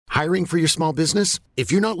Hiring for your small business?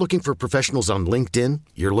 If you're not looking for professionals on LinkedIn,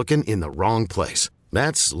 you're looking in the wrong place.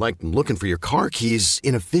 That's like looking for your car keys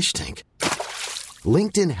in a fish tank.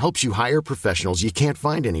 LinkedIn helps you hire professionals you can't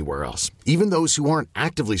find anywhere else, even those who aren't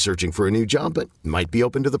actively searching for a new job but might be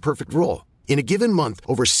open to the perfect role. In a given month,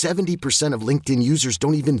 over 70% of LinkedIn users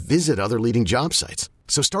don't even visit other leading job sites.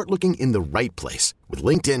 So start looking in the right place. With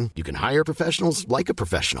LinkedIn, you can hire professionals like a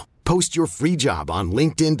professional. Post your free job on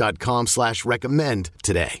linkedin.com/recommend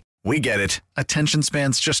today. We get it. Attention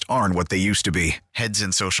spans just aren't what they used to be. Heads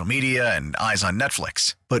in social media and eyes on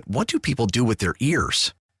Netflix. But what do people do with their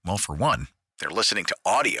ears? Well, for one, they're listening to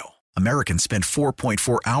audio. Americans spend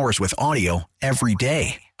 4.4 hours with audio every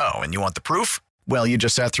day. Oh, and you want the proof? Well, you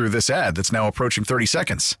just sat through this ad that's now approaching 30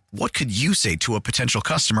 seconds. What could you say to a potential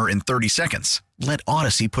customer in 30 seconds? Let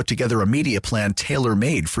Odyssey put together a media plan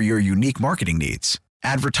tailor-made for your unique marketing needs.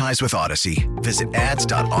 Advertise with Odyssey. Visit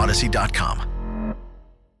ads.odyssey.com.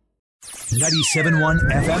 97.1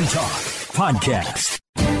 FM Talk Podcast.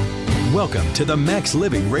 Welcome to the Max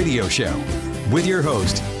Living Radio Show with your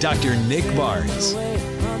host, Dr. Nick Barnes.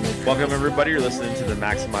 Welcome, everybody. You're listening to the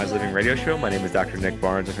Maximize Living Radio Show. My name is Dr. Nick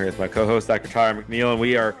Barnes. I'm here with my co-host, Dr. Tyler McNeil, and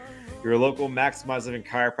we are your local Maximize Living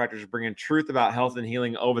chiropractors bringing truth about health and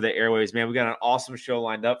healing over the airwaves. Man, we got an awesome show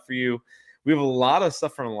lined up for you. We have a lot of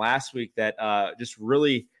stuff from last week that just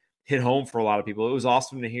really hit home for a lot of people. It was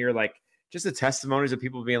awesome to hear, like, just the testimonies of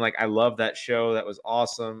people being like, I love that show. That was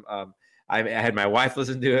awesome. I had my wife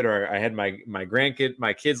listen to it, or I had my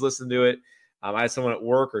kids listen to it. I had someone at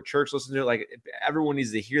work or church listen to it. Like, everyone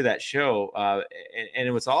needs to hear that show.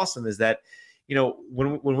 And what's awesome is that, you know,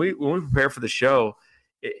 when we prepare for the show,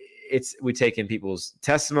 we take in people's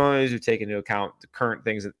testimonies. We take into account the current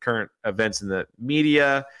events in the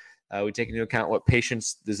media. We take into account what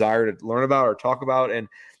patients desire to learn about or talk about. And,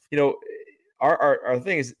 you know, our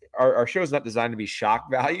thing is our show is not designed to be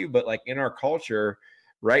shock value, but like in our culture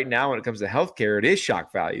right now, when it comes to healthcare, it is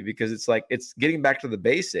shock value because it's getting back to the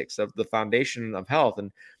basics of the foundation of health.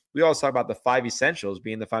 And we always talk about the 5 essentials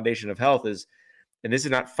being the foundation of health and this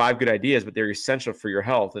is not 5 good ideas, but they're essential for your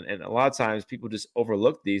health. And a lot of times people just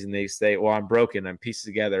overlook these and they say, well, I'm broken, I'm pieced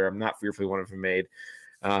together, I'm not fearfully wonderfully made.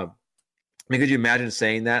 I mean, could you imagine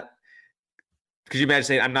saying that? Could you imagine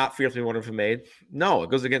saying, I'm not fearfully wonderfully made? No, it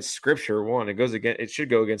goes against scripture. One, it should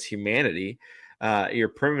go against humanity. Your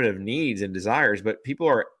primitive needs and desires, but people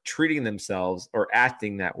are treating themselves or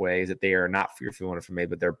acting that way, is that they are not fearfully wonderfully made,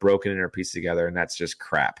 but they're broken and are pieced together, and that's just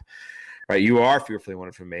crap, right? You are fearfully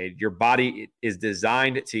wonderfully made. Your body is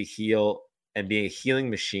designed to heal and be a healing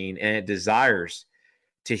machine, and it desires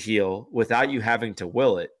to heal without you having to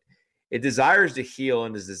will it. It desires to heal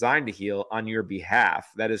and is designed to heal on your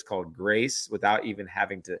behalf. That is called grace. Without even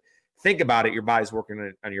having to think about it, your body's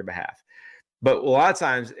working on your behalf. But a lot of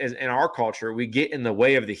times in our culture, we get in the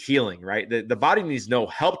way of the healing, right? The body needs no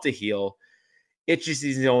help to heal. It just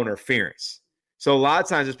needs no interference. So a lot of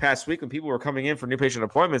times this past week when people were coming in for new patient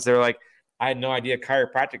appointments, they were like, I had no idea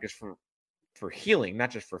chiropractic is for healing,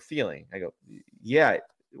 not just for feeling. I go, yeah,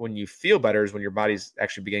 when you feel better is when your body's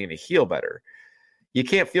actually beginning to heal better. You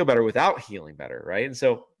can't feel better without healing better, right? And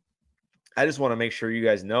so I just want to make sure you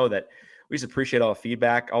guys know that we just appreciate all the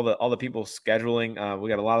feedback, all the people scheduling. We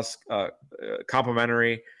got a lot of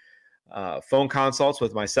complimentary phone consults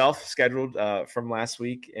with myself scheduled from last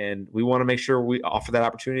week, and we want to make sure we offer that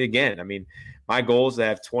opportunity again. I mean, my goal is to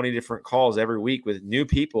have 20 different calls every week with new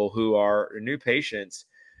people who are new patients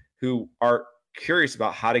who are curious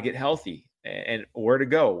about how to get healthy and where to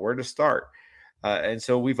go, where to start. And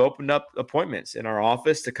so we've opened up appointments in our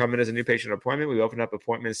office to come in as a new patient appointment. We've opened up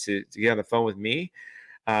appointments to get on the phone with me.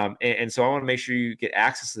 And so I want to make sure you get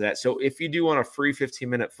access to that. So if you do want a free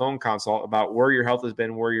 15-minute phone consult about where your health has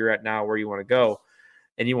been, where you're at now, where you want to go,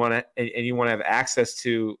 and you want to have access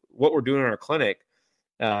to what we're doing in our clinic,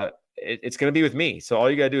 it's going to be with me. So all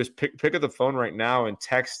you got to do is pick up the phone right now and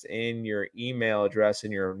text in your email address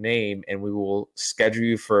and your name, and we will schedule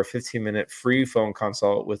you for a 15-minute free phone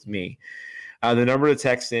consult with me. The number to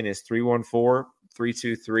text in is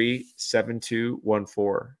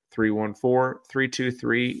 314-323-7214.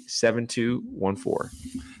 314-323-7214.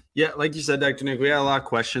 Yeah, like you said, Dr. Nick, we had a lot of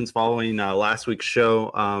questions following last week's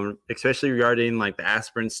show, especially regarding like the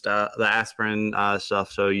aspirin stuff.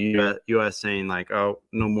 So U.S. saying like, oh,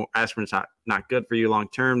 no more aspirin's not good for you long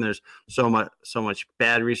term. There's so much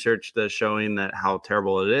bad research that's showing that how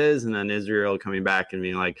terrible it is, and then Israel coming back and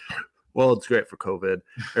being like, well, it's great for COVID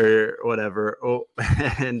or whatever. Oh,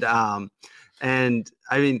 and I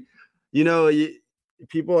mean, you know,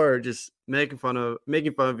 people are just making fun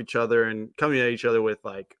of each other and coming at each other with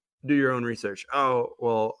like do your own research. Oh,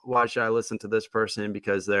 well, why should I listen to this person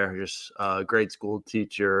because they're just a grade school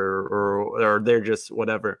teacher or they're just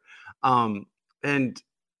whatever. And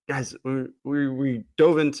guys, we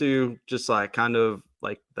dove into just like kind of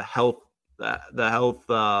like the health,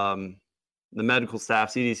 the medical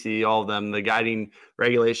staff, CDC, all of them, the guiding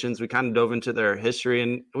regulations. We kind of dove into their history,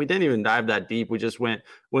 and we didn't even dive that deep. We just went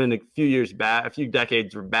a few years back, a few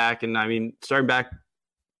decades back. And I mean, starting back,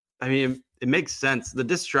 I mean, it makes sense. The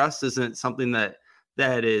distrust isn't something that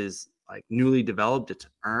is like newly developed. It's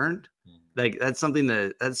earned. Like that's something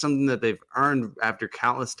that they've earned after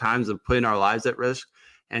countless times of putting our lives at risk,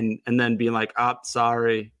 and then being like, oh,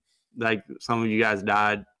 sorry, like some of you guys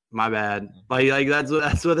died. My bad. Like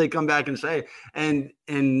that's what they come back and say. And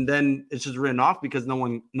then it's just written off because no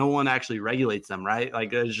one actually regulates them, right?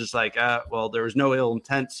 Like it's just like, well, there was no ill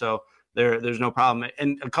intent, so there's no problem.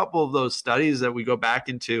 And a couple of those studies that we go back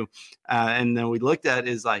into and then we looked at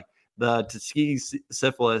is like the Tuskegee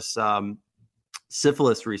syphilis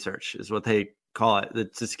research is what they call it, the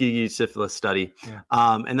Tuskegee syphilis study. Yeah.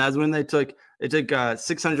 And that's when they took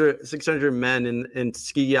 600 men in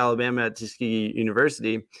Tuskegee, Alabama at Tuskegee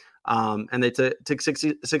University. And they took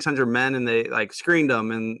 600 men and they like screened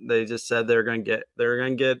them, and they just said they're going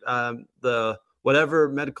to get the whatever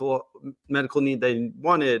medical need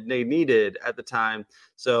they needed at the time.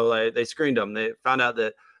 So like they screened them. They found out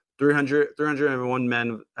that 301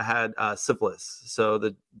 men had syphilis. So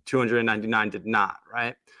the 299 did not,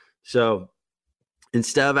 right? So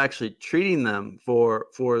instead of actually treating them for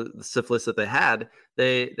the syphilis that they had,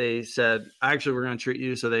 they said, actually, we're going to treat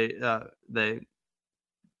you. So they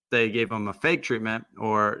gave them a fake treatment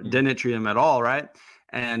or didn't treat them at all, right?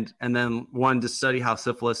 And then wanted to study how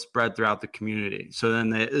syphilis spread throughout the community. So then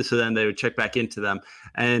they would check back into them.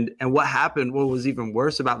 And what happened, what was even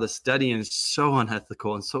worse about the study and so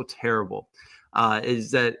unethical and so terrible,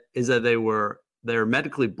 is that they're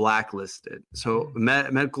medically blacklisted. So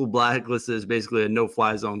medical blacklisted is basically a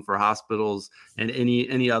no-fly zone for hospitals and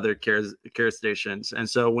any other care stations. And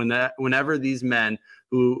so whenever these men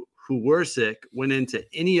who were sick went into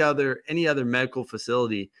any other medical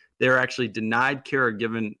facility, they were actually denied care or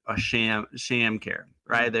given a sham care,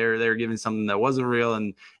 right? They're given something that wasn't real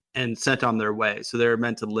and sent on their way. So they're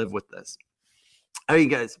meant to live with this. I mean,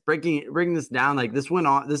 guys, breaking this down, like this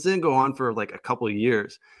didn't go on for like a couple of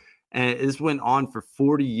years. And this went on for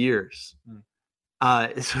 40 years.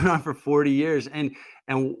 It's went on for 40 years. And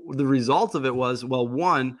the result of it was, well,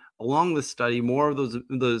 one, along the study, more of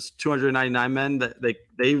those 299 men that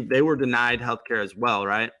they were denied healthcare as well,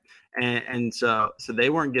 right? And so they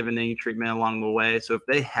weren't given any treatment along the way. So if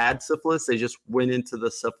they had syphilis, they just went into the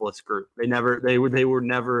syphilis group. They weren't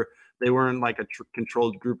like a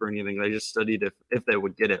controlled group or anything. They just studied if they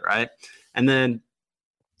would get it, right? And then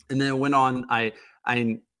it went on.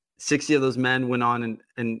 60 of those men went on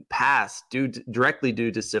and passed directly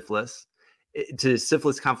due to syphilis. To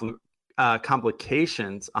syphilis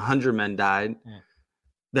complications, 100 men died.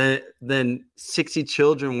 Yeah. Then 60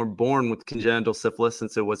 children were born with congenital syphilis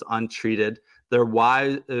since it was untreated. Their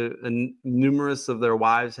wives, numerous of their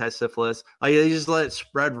wives had syphilis. Like they just let it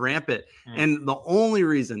spread rampant. And the only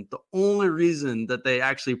reason that they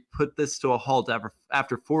actually put this to a halt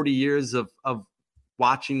after 40 years of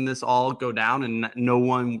watching this all go down and no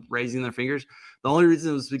one raising their fingers, the only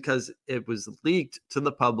reason was because it was leaked to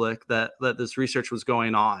the public that this research was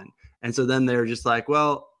going on. And so then they're just like,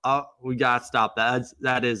 well, we got to stop that.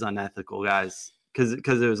 That is unethical, guys,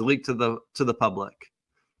 because it was leaked to the public.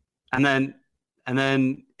 And then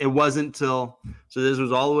it wasn't till, so this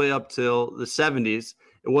was all the way up till the 70s.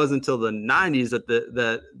 It wasn't until the 90s that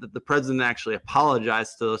the president actually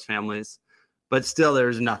apologized to those families, but still there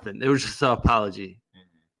was nothing. It was just an apology.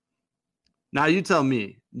 Now you tell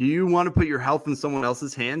me, do you want to put your health in someone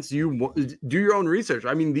else's hands? Do your own research?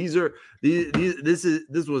 I mean, this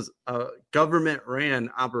was a government ran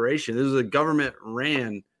operation. This was a government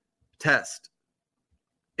ran test.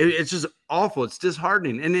 It's just awful. It's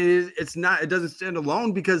disheartening. And it doesn't stand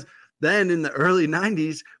alone, because then in the early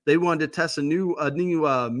 90s, they wanted to test a new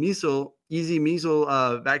measles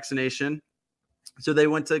vaccination. So they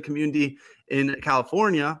went to a community in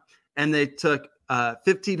California and they took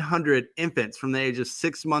 1,500 infants from the age of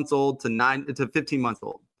 6 months old to 15 months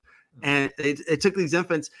old. And they took these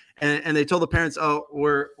infants and they told the parents, oh,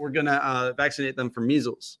 we're going to vaccinate them for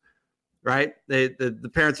measles, right?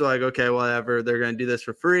 The parents were like, okay, whatever. They're going to do this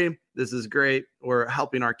for free. This is great. We're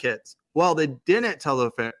helping our kids. Well, they didn't tell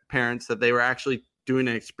the parents that they were actually doing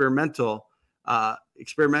an experimental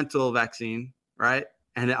vaccine, right?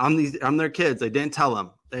 And on their kids, they didn't tell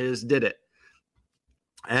them. They just did it.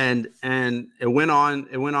 And it went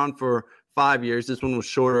on for 5 years. This one was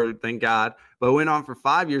shorter, thank God, but it went on for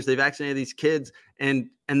 5 years. They vaccinated these kids, and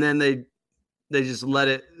then they just let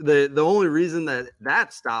it. The only reason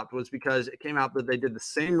that stopped was because it came out that they did the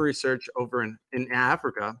same research over in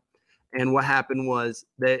Africa, and what happened was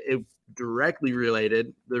that it directly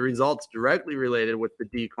related, the results directly related with the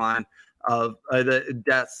decline of the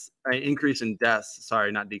deaths, increase in deaths.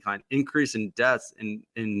 Sorry, not decline, increase in deaths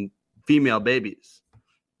in female babies,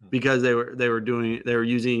 because they were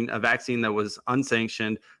using a vaccine that was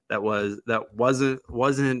unsanctioned, that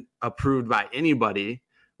wasn't approved by anybody,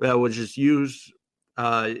 that was just used.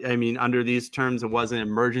 Under these terms, it wasn't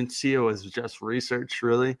emergency. It was just research,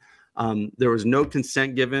 really. There was no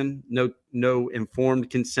consent given, no informed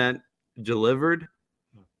consent delivered.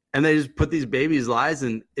 And they just put these babies' lives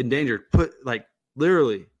in danger,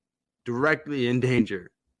 literally directly in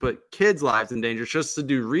danger, put kids' lives in danger just to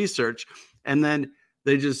do research. And then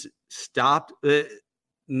they just stopped.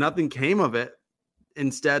 Nothing came of it.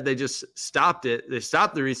 Instead, they just stopped it. They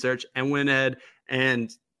stopped the research and went ahead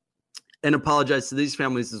and apologized to these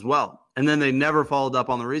families as well. And then they never followed up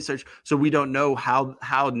on the research. So we don't know how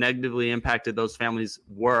negatively impacted those families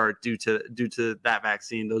were due to that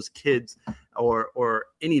vaccine, those kids, or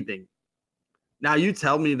anything. Now you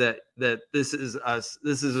tell me that this is a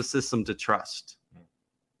system to trust.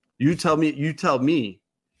 You tell me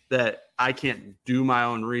that I can't do my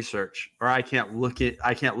own research, or I can't look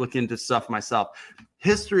into stuff myself.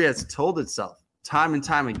 History has told itself time and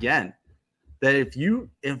time again that if you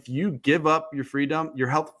give up your freedom, your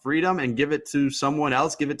health freedom, and give it to someone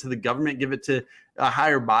else, give it to the government, give it to a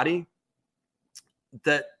higher body,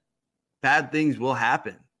 that bad things will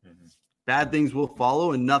happen. Mm-hmm. Bad things will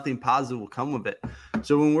follow, and nothing positive will come of it.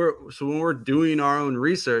 So when we're doing our own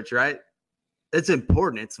research, right, it's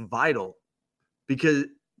important, it's vital, because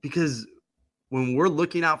when we're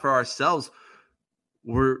looking out for ourselves,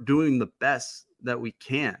 we're doing the best that we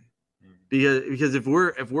can. Because if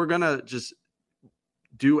we're gonna just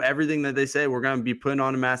do everything that they say, we're gonna be putting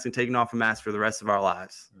on a mask and taking off a mask for the rest of our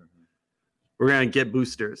lives. Mm-hmm. We're gonna get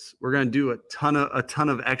boosters. We're gonna do a ton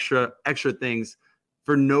of extra things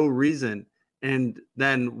for no reason. And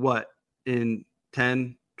then what? In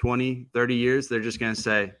 10, 20, 30 years, they're just gonna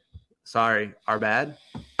say, sorry, our bad.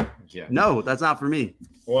 Yeah. No, that's not for me.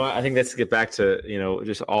 Well, I think that's to get back to,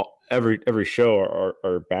 just every show,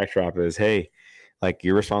 our backdrop is, hey, like,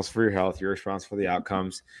 you're responsible for your health, you're responsible for the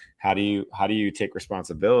outcomes. How do you take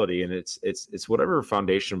responsibility? And it's whatever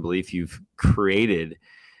foundation belief you've created,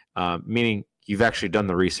 meaning you've actually done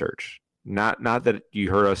the research. Not that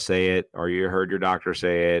you heard us say it, or you heard your doctor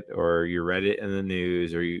say it, or you read it in the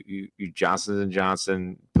news, or you Johnson &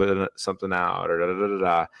 Johnson put something out, or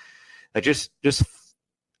da-da-da-da-da. Like,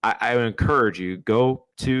 I would encourage you, go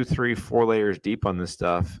 2, 3, 4 layers deep on this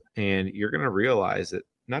stuff, and you're going to realize that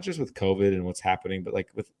not just with COVID and what's happening, but like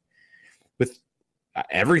with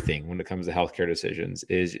everything when it comes to healthcare decisions,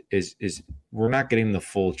 is we're not getting the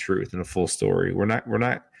full truth and the full story. We're not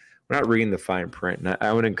reading the fine print. And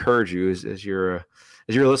I would encourage you, as you're a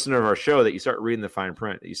listener of our show, that you start reading the fine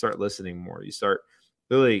print, that you start listening more, you start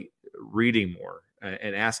really reading more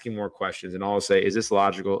and asking more questions, and all say, is this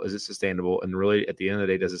logical? Is it sustainable? And really, at the end of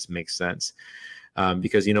the day, does this make sense?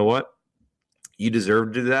 Because you know what? You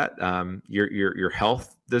deserve to do that. Your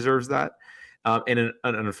health deserves that. And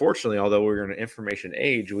unfortunately, although we're in an information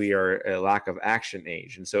age, we are a lack of action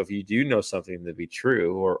age. And so if you do know something to be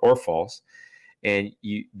true or false, and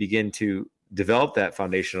you begin to develop that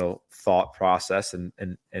foundational thought process and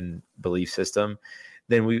belief system,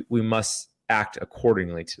 then we must act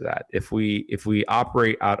accordingly to that. If we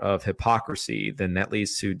operate out of hypocrisy, then that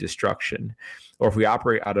leads to destruction. Or if we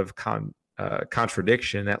operate out of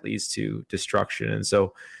contradiction, that leads to destruction. And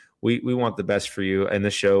so we want the best for you. And the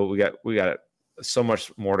show, we got so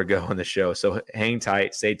much more to go on the show. So hang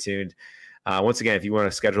tight, stay tuned. Once again, if you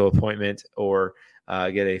want to schedule an appointment or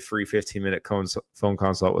get a free 15-minute phone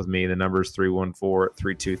consult with me, the number is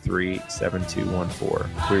 314-323-7214.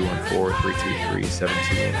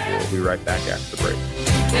 314-323-7214. We'll be right back after the break.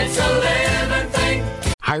 It's a living thing.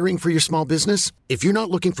 Hiring for your small business? If you're not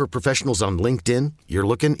looking for professionals on LinkedIn, you're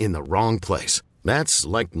looking in the wrong place. That's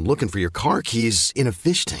like looking for your car keys in a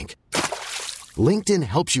fish tank. LinkedIn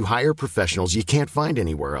helps you hire professionals you can't find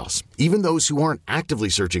anywhere else, even those who aren't actively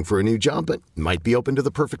searching for a new job but might be open to the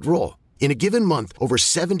perfect role. In a given month, over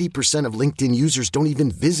 70% of LinkedIn users don't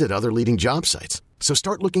even visit other leading job sites. So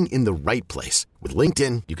start looking in the right place. With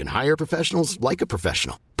LinkedIn, you can hire professionals like a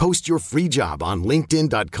professional. Post your free job on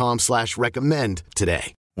linkedin.com/recommend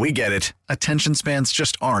today. We get it. Attention spans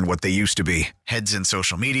just aren't what they used to be. Heads in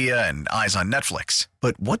social media and eyes on Netflix.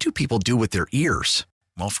 But what do people do with their ears?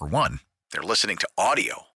 Well, for one, they're listening to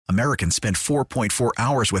audio. Americans spend 4.4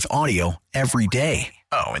 hours with audio every day.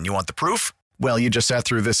 Oh, and you want the proof? Well, you just sat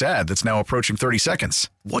through this ad that's now approaching 30 seconds.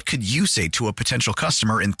 What could you say to a potential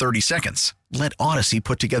customer in 30 seconds? Let Odyssey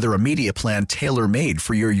put together a media plan tailor-made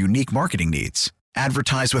for your unique marketing needs.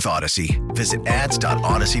 Advertise with Odyssey. Visit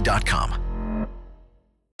ads.odyssey.com.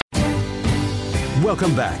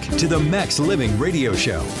 Welcome back to the Max Living Radio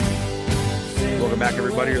Show. Welcome back,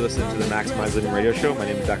 everybody. You're listening to the Maximize Living Radio Show. My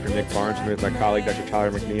name is Dr. Nick Barnes. I'm here with my colleague, Dr.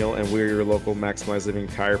 Tyler McNeil, and we're your local Maximize Living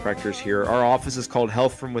chiropractors here. Our office is called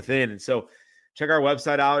Health From Within, and so check our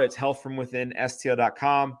website out. It's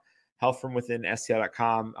healthfromwithinstl.com,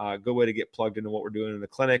 healthfromwithinstl.com. Good way to get plugged into what we're doing in the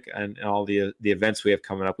clinic and all the events we have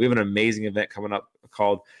coming up. We have an amazing event coming up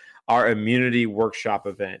called our Immunity Workshop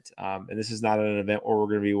event. And this is not an event where we're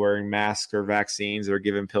going to be wearing masks or vaccines or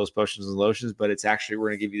giving pills, potions, and lotions, but it's actually, we're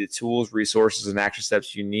going to give you the tools, resources, and action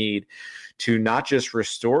steps you need to not just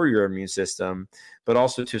restore your immune system, but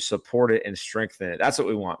also to support it and strengthen it. That's what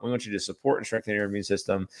we want. We want you to support and strengthen your immune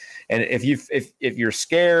system. And if you're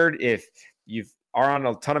scared, if you are on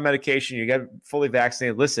a ton of medication, you get fully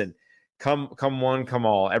vaccinated, listen, come one, come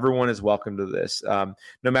all. Everyone is welcome to this. No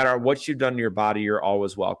matter what you've done to your body, you're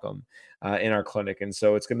always welcome in our clinic. And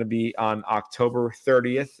so it's going to be on October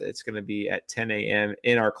 30th. It's going to be at 10 a.m.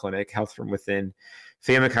 in our clinic, Health From Within,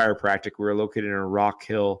 Family Chiropractic. We're located in Rock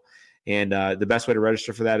Hill. And the best way to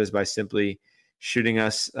register for that is by simply shooting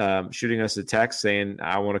us a text saying,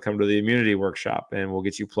 I want to come to the immunity workshop, and we'll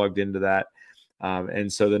get you plugged into that.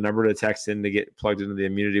 And so the number to text in to get plugged into the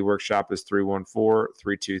immunity workshop is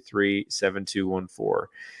 314-323-7214.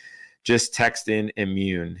 Just text in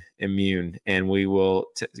immune, and we will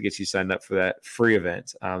get you signed up for that free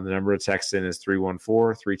event. The number to text in is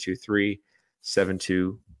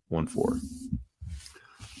 314-323-7214.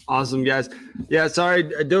 Awesome, guys. Yeah,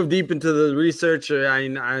 sorry, I dove deep into the research.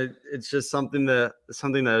 It's just something that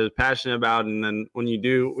I was passionate about, and then when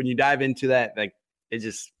you dive into that, like, it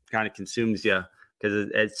just kind of consumes you, because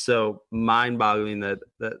it's so mind-boggling that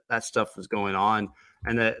stuff was going on,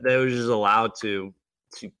 and that it was just allowed to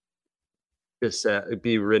just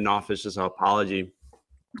be written off as just an apology.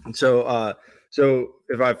 And so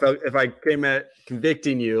if I came at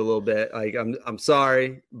convicting you a little bit, like, I'm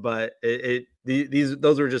sorry, but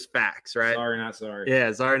those were just facts, right? Sorry, not sorry.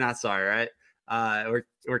 Yeah, sorry, not sorry, right?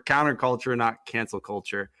 We're counterculture, not cancel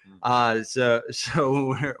culture. So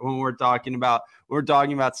when we're talking about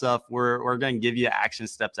stuff, we're going to give you action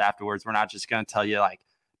steps afterwards. We're not just going to tell you, like,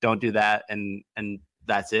 don't do that and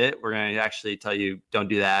that's it. We're going to actually tell you, don't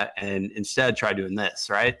do that, and instead try doing this,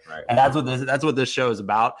 right? And that's what this show is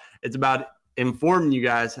about. It's about informing you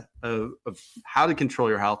guys of how to control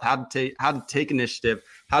your health, how to take initiative,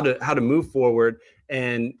 how to move forward,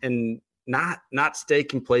 and not stay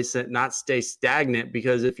complacent, not stay stagnant,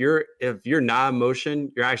 because if you're not in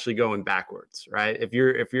motion, you're actually going backwards, right? If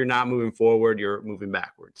you're not moving forward, you're moving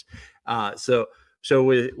backwards. So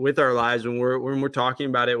with our lives, when we're talking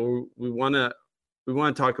about it, we want to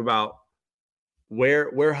talk about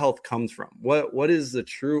where health comes from. What is the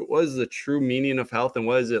true meaning of health, and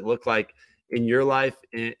what does it look like in your life,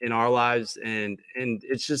 in our lives, and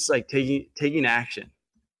it's just like taking action.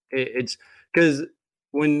 It's because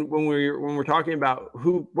when we're talking about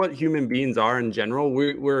what human beings are in general,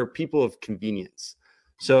 we're people of convenience.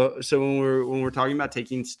 So when we're talking about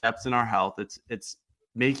taking steps in our health, it's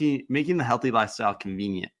making the healthy lifestyle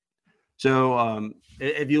convenient. So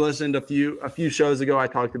if you listened a few shows ago, I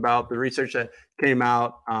talked about the research that came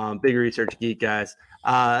out, big research geek guys,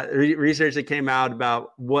 research that came out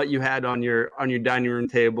about what you had on your dining room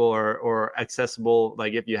table or accessible,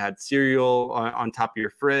 like if you had cereal on top of your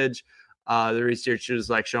fridge. The research is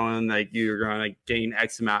like showing like you're going to gain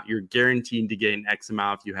X amount. You're guaranteed to gain X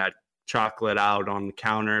amount if you had chocolate out on the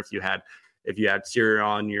counter, if you had cereal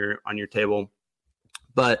on your table.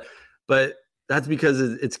 But that's because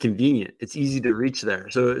it's convenient. It's easy to reach there.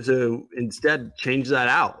 So instead, change that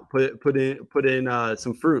out. Put in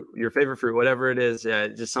some fruit, your favorite fruit, whatever it is.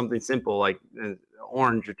 Just something simple like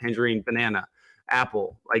orange or tangerine, banana,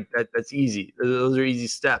 apple. Like that. That's easy. Those are easy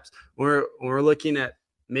steps. We're looking at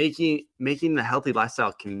making the healthy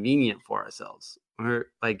lifestyle convenient for ourselves. We're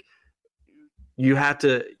like, you had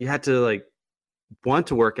to like want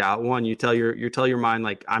to work out. One, you tell your mind,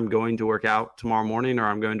 like, I'm going to work out tomorrow morning, or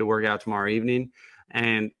I'm going to work out tomorrow evening.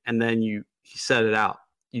 And then you set it out.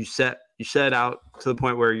 You set it out to the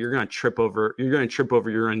point where you're going to trip over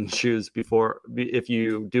your own shoes if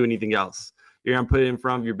you do anything else. You're going to put it in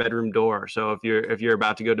front of your bedroom door. So if you're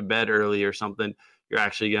about to go to bed early or something, you're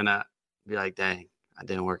actually going to be like, dang, I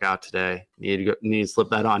didn't work out today. Need to slip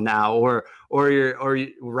that on now, or you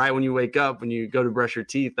right when you wake up, when you go to brush your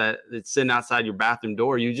teeth, that it's sitting outside your bathroom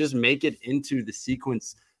door. You just make it into the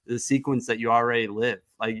sequence that you already live.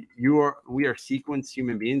 Like we are sequence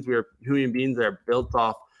human beings. We are human beings that are built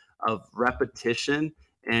off of repetition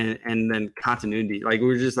and then continuity. Like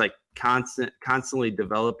we're just like constantly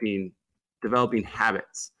developing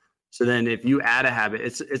habits. So then if you add a habit,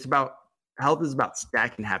 it's about health is about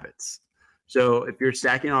stacking habits. So if you're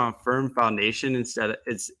stacking on a firm foundation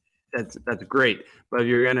that's great. But if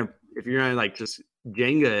you're gonna like just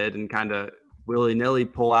Jenga it and kind of willy-nilly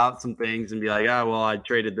pull out some things and be like, oh well, I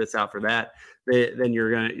traded this out for that, then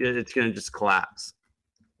it's gonna just collapse.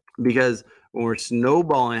 Because when we're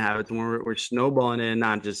snowballing habits, when we're snowballing in,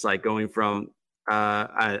 not just like going from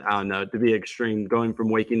I don't know, to be extreme, going from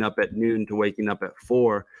waking up at noon to waking up at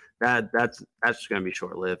 4, that's just going to be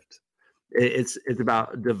short-lived. It's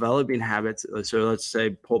about developing habits. So let's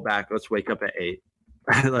say pull back, let's wake up at 8.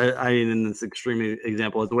 I mean, in this extreme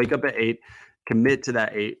example, let's wake up at 8, commit to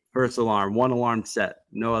that 8, first alarm, one alarm set,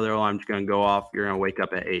 no other alarm's going to go off. You're going to wake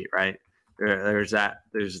up at 8, right? There's that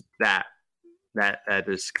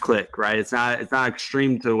just click, right? It's not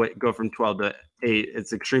extreme to go from 12 to 8.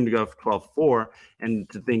 It's extreme to go from 12 to 4, and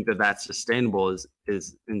to think that that's sustainable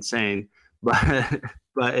is insane. But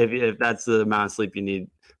if that's the amount of sleep you need,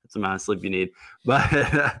 that's the amount of sleep you need.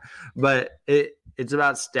 But it's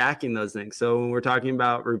about stacking those things. So when we're talking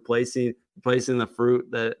about replacing the fruit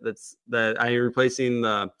replacing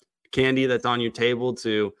the candy that's on your table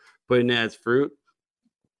to putting it as fruit,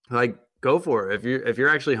 like go for it. If you're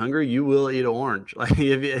actually hungry, you will eat an orange.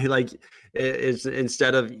 It's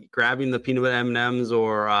instead of grabbing the peanut butter M&Ms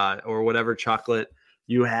or whatever chocolate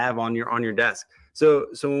you have on your desk. So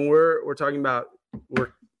when we're talking about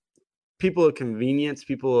we're people of convenience,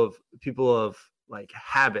 people of like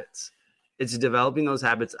habits, it's developing those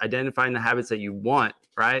habits, identifying the habits that you want,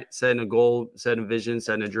 right? Setting a goal, setting a vision,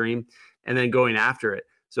 setting a dream, and then going after it.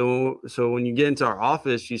 So when you get into our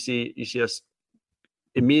office, you see us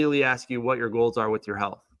immediately ask you what your goals are with your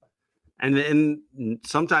health. And then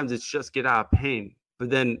sometimes it's just get out of pain. But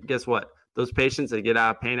then guess what? Those patients that get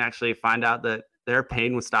out of pain actually find out that their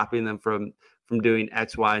pain was stopping them from doing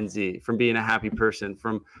X, Y, and Z, from being a happy person,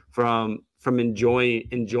 from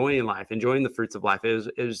enjoying life, enjoying the fruits of life.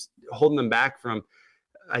 It was holding them back from.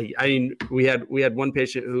 I mean, we had one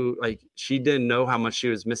patient who, like, she didn't know how much she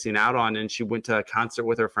was missing out on, and she went to a concert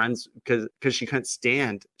with her friends because she couldn't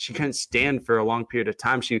stand. She couldn't stand for a long period of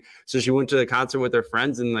time. So she went to the concert with her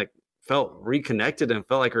friends and like felt reconnected and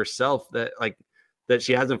felt like herself that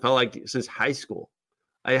she hasn't felt like since high school.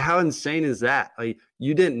 Like, how insane is that? Like,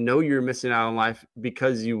 you didn't know you were missing out on life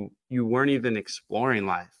because you weren't even exploring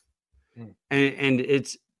life, and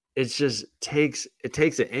it just takes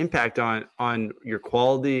an impact on your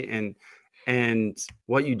quality and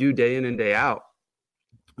what you do day in and day out.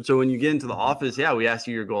 So when you get into the office, we ask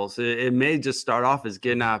you your goals. It may just start off as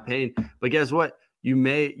getting out of pain, but guess what? You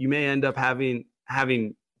may end up having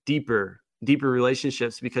deeper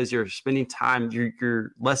relationships because you're spending time.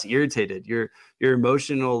 You're less irritated. Your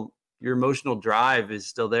emotional drive is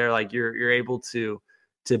still there. Like you're able to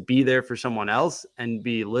be there for someone else and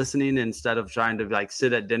be listening instead of trying to like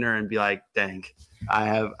sit at dinner and be like, dang,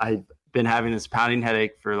 I've been having this pounding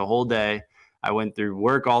headache for the whole day. I went through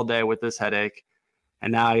work all day with this headache,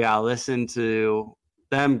 and now I gotta listen to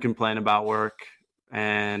them complain about work.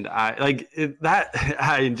 And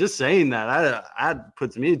just saying that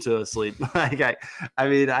puts me to sleep.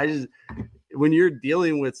 When you're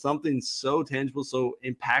dealing with something so tangible, so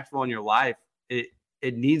impactful in your life,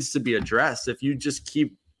 it needs to be addressed. If you just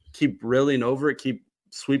keep reeling over it, keep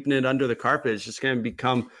sweeping it under the carpet, it's just going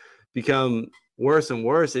to become worse and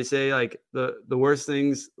worse. They say like the worst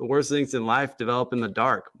things in life develop in the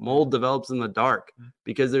dark. Mold develops in the dark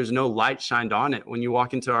because there's no light shined on it. When you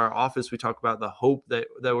walk into our office, we talk about the hope that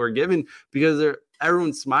we're given because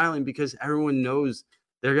everyone's smiling because everyone knows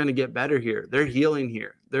they're going to get better here. They're healing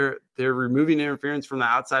here. They're removing interference from the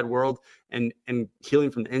outside world and healing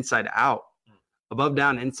from the inside out. Above,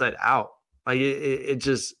 down, inside out. Like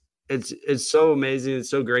it's so amazing. It's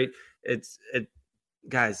so great.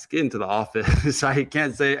 Guys, get into the office. I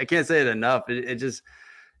can't say it enough. It just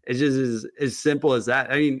is as simple as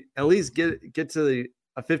that. I mean, at least get to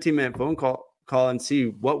a 15-minute phone call and see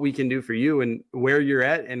what we can do for you and where you're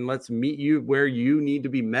at, and let's meet you where you need to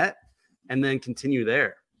be met, and then continue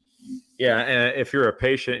there. Yeah, and if you're a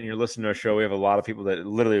patient and you're listening to our show, we have a lot of people that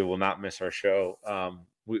literally will not miss our show.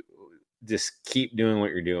 We just keep doing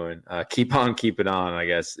what you're doing. Keep on keeping on, I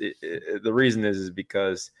guess. The reason is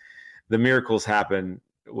because the miracles happen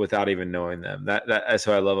without even knowing them. That's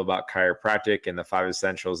what I love about chiropractic and the 5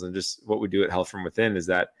 essentials and just what we do at Health From Within is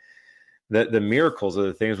that the miracles are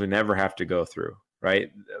the things we never have to go through,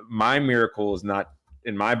 right? My miracle is not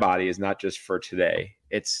in my body is not just for today.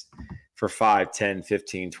 It's for 5, 10,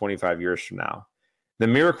 15, 25 years from now. The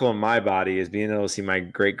miracle in my body is being able to see my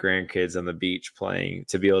great grandkids on the beach playing,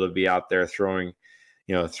 to be able to be out there throwing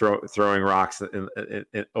rocks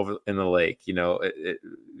over in the lake,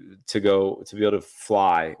 to be able to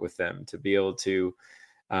fly with them, to be able to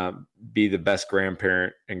be the best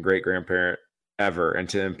grandparent and great grandparent ever, and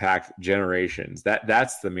to impact generations.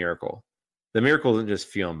 That's the miracle. The miracle isn't just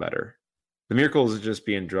feeling better. The miracle isn't just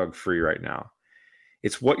being drug free right now.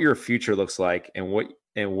 It's what your future looks like and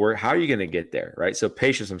how are you going to get there, right? So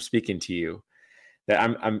patience, I'm speaking to you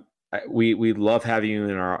that we love having you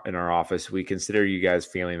in our office. We consider you guys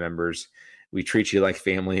family members. We treat you like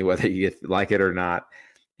family, whether you like it or not.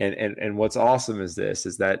 And what's awesome is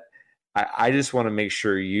that I just want to make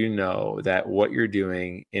sure you know that what you're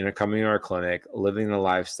doing coming to our clinic, living the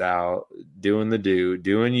lifestyle, doing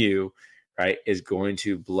you, right, is going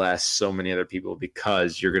to bless so many other people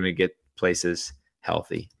because you're going to get places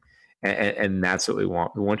healthy. And that's what we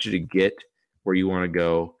want. We want you to get where you want to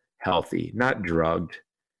go healthy, not drugged,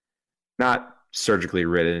 not surgically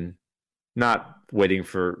ridden, not waiting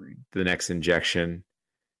for the next injection,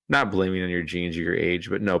 not blaming on your genes or your age,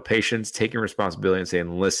 but no, patience, taking responsibility and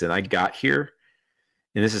saying, listen, I got here.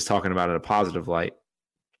 And this is talking about in a positive light.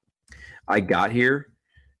 I got here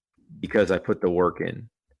because I put the work in.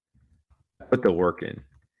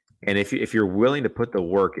 And if you're willing to put the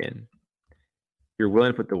work in,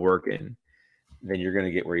 then you're going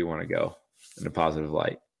to get where you want to go in a positive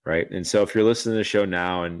light, right? And so if you're listening to the show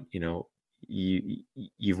now and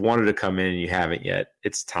you've wanted to come in and you haven't yet,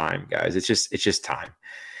 it's time, guys. It's just time.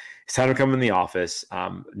 It's time to come in the office.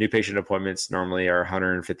 New patient appointments normally are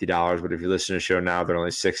 $150, but if you listen to the show now, they're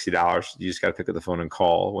only $60. You just got to pick up the phone and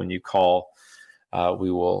call. When you call,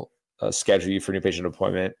 we will schedule you for a new patient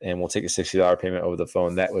appointment, and we'll take a $60 payment over the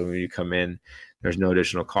phone. That way, when you come in, there's no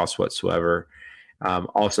additional cost whatsoever.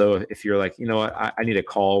 Also, if you're like, you know what, I need a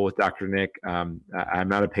call with Dr. Nick. I'm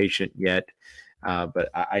not a patient yet, but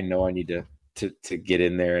I know I need to get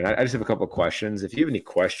in there. And I just have a couple of questions. If you have any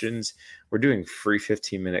questions, we're doing free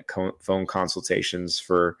 15-minute phone consultations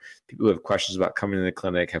for people who have questions about coming to the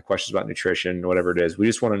clinic, have questions about nutrition, whatever it is. We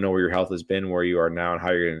just want to know where your health has been, where you are now,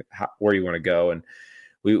 and where you want to go. And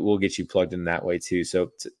we'll get you plugged in that way too.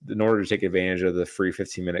 So in order to take advantage of the free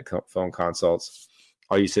 15-minute phone consults,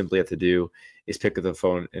 all you simply have to do is pick up the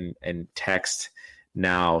phone and text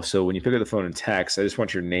now. So when you pick up the phone and text, I just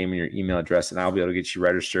want your name and your email address, and I'll be able to get you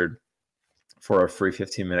registered for a free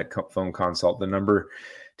 15-minute phone consult. The number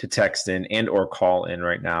to text in and or call in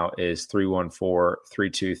right now is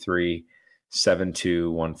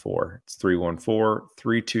 314-323-7214. It's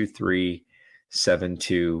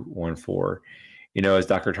 314-323-7214. As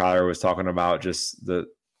Dr. Tyler was talking about just the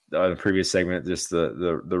previous segment, just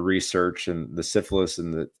the research and the syphilis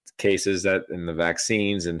and the cases and the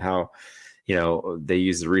vaccines and how, they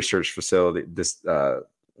use the research facility, this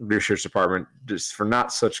research department just for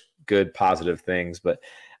not such good positive things. But,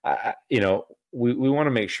 we want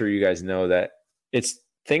to make sure you guys know that it's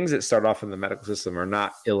things that start off in the medical system are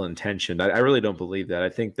not ill-intentioned. I really don't believe that. I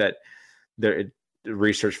think that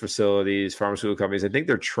research facilities, pharmaceutical companies, I think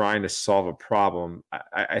they're trying to solve a problem.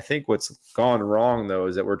 I think what's gone wrong, though,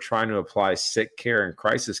 is that we're trying to apply sick care and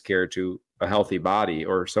crisis care to a healthy body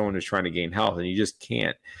or someone who's trying to gain health, and you just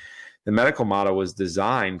can't. The medical model was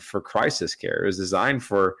designed for crisis care. It was designed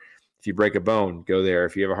for, if you break a bone, go there.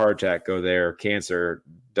 If you have a heart attack, go there. Cancer,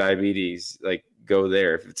 diabetes, go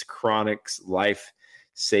there. If it's chronic,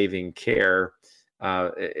 life-saving care,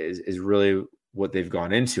 is really what they've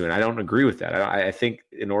gone into. And I don't agree with that. I think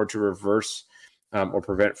in order to reverse or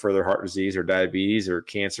prevent further heart disease or diabetes or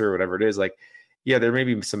cancer or whatever it is, there may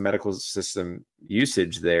be some medical system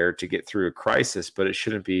usage there to get through a crisis, but it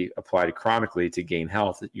shouldn't be applied chronically to gain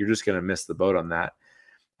health. You're just going to miss the boat on that.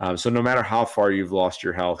 So no matter how far you've lost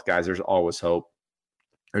your health, guys, there's always hope.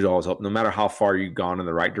 There's always hope. No matter how far you've gone in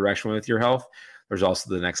the right direction with your health, there's also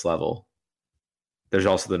the next level.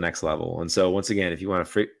 And so once again, if you want a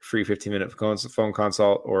free 15-minute phone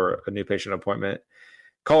consult or a new patient appointment,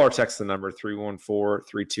 call or text the number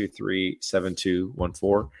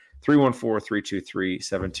 314-323-7214,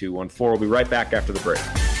 314-323-7214. We'll be right back after the break.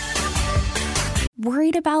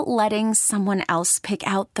 Worried about letting someone else pick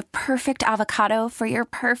out the perfect avocado for your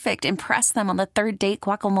perfect impress them on the third date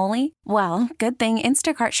guacamole? Well, good thing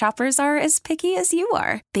Instacart shoppers are as picky as you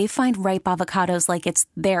are. They find ripe avocados like it's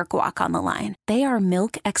their guac on the line. They are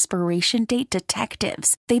milk expiration date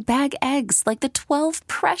detectives. They bag eggs like the 12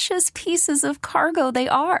 precious pieces of cargo they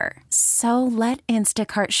are. So let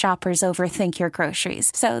Instacart shoppers overthink your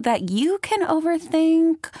groceries so that you can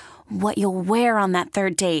overthink what you'll wear on that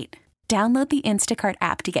third date. Download the Instacart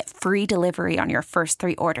app to get free delivery on your first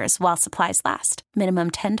 3 orders while supplies last.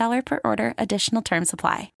 Minimum $10 per order. Additional terms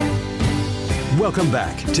apply. Welcome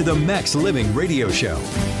back to the Max Living Radio Show.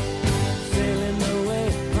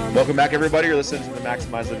 Welcome back, everybody. You're listening to the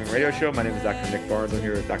Maximize Living Radio Show. My name is Dr. Nick Barnes. I'm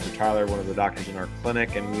here with Dr. Tyler, one of the doctors in our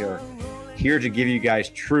clinic, and we are here to give you guys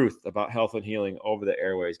truth about health and healing over the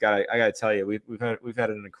airways. I got to tell you, we've had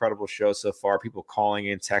an incredible show so far. People calling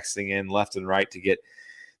in, texting in left and right to get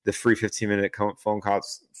the free 15-minute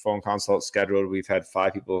phone consult scheduled. We've had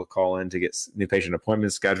 5 people call in to get new patient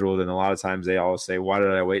appointments scheduled. And a lot of times they always say, why did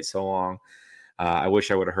I wait so long? I wish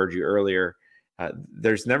I would have heard you earlier.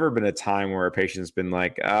 There's never been a time where a patient's been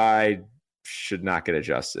like, I should not get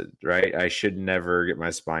adjusted, right? I should never get my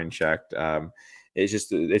spine checked. It's just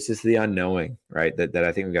the unknowing, right? That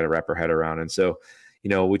I think we've got to wrap our head around. And so,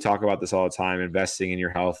 we talk about this all the time. Investing in your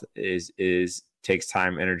health is takes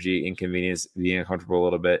time, energy, inconvenience, being uncomfortable a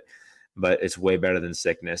little bit, but it's way better than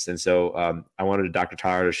sickness. And so I wanted Dr.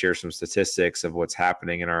 Tyler to share some statistics of what's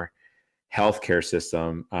happening in our healthcare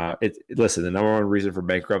system. Listen, the number one reason for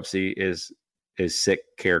bankruptcy is sick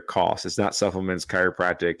care costs. It's not supplements,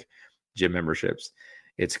 chiropractic, gym memberships.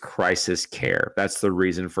 It's crisis care. That's the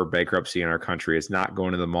reason for bankruptcy in our country. It's not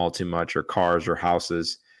going to the mall too much or cars or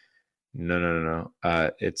houses. No.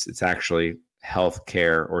 It's actually health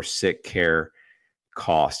care or sick care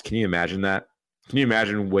cost. Can you imagine that? Can you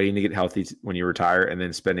imagine waiting to get healthy when you retire and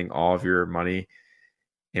then spending all of your money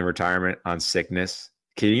in retirement on sickness?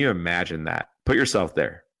 Can you imagine that? Put yourself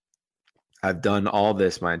there. I've done all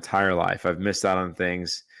this my entire life. I've missed out on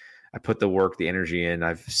things. I put the work, the energy in.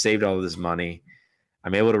 I've saved all of this money.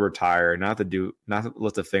 I'm able to retire, not to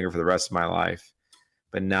lift a finger for the rest of my life.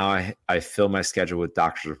 But now I fill my schedule with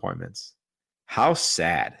doctor's appointments. How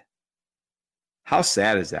sad? How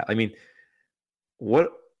sad is that? I mean,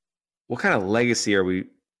 what kind of legacy are we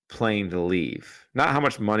planning to leave? Not how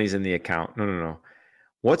much money's in the account. No.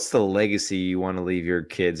 What's the legacy you want to leave your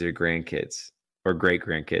kids or grandkids or great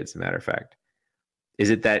grandkids, as a matter of fact?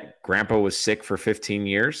 Is it that grandpa was sick for 15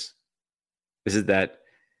 years? Is it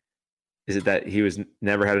that he was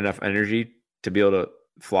never had enough energy to be able to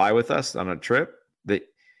fly with us on a trip? That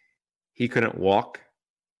he couldn't walk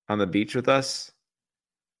on the beach with us?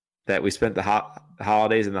 That we spent the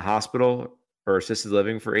holidays in the hospital or assisted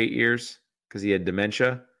living for 8 years because he had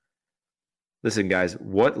dementia? Listen, guys,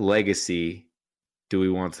 what legacy do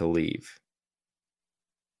we want to leave?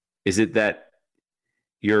 Is it that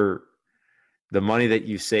the money that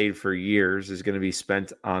you saved for years is going to be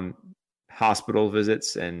spent on hospital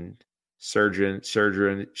visits and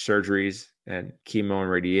surgeries and chemo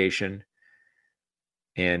and radiation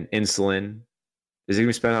and insulin? Is it going to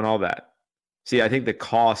be spent on all that? See, I think the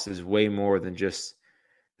cost is way more than just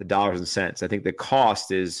the dollars and cents. I think the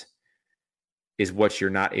cost is what you're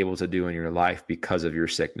not able to do in your life because of your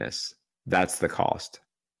sickness. That's the cost.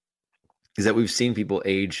 Is that we've seen people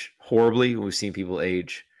age horribly. We've seen people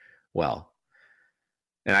age well.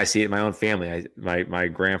 And I see it in my own family. My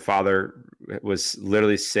grandfather was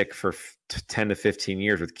literally sick for 10 to 15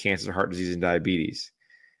 years with cancer, heart disease, and diabetes.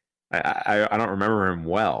 I don't remember him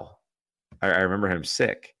well. I remember him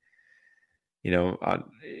sick.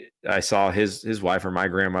 I saw his wife or my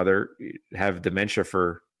grandmother have dementia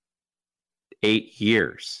for 8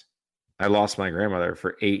 years. I lost my grandmother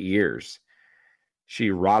for 8 years.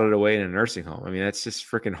 She rotted away in a nursing home. I mean, that's just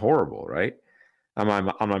freaking horrible, right? On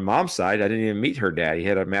my mom's side, I didn't even meet her dad. He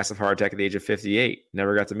had a massive heart attack at the age of 58.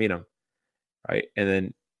 Never got to meet him, right? And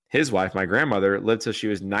then his wife, my grandmother, lived till she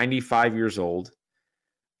was 95 years old.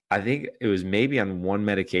 I think it was maybe on one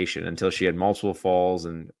medication until she had multiple falls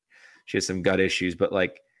and she had some gut issues. But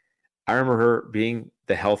I remember her being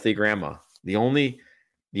the healthy grandma. The only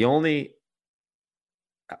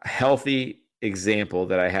healthy example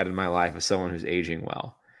that I had in my life of someone who's aging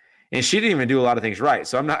well. And she didn't even do a lot of things right.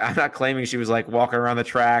 So I'm not claiming she was walking around the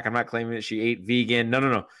track. I'm not claiming that she ate vegan.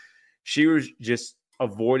 No. She was just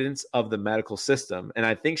avoidance of the medical system. And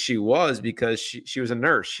I think she was because she was a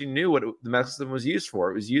nurse. She knew what the medical system was used for.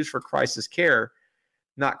 It was used for crisis care,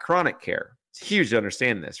 not chronic care. It's huge to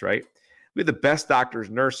understand this, right? We have the best doctors,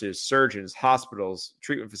 nurses, surgeons, hospitals,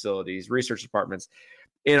 treatment facilities, research departments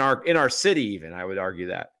in our city even, I would argue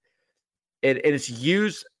that. and it's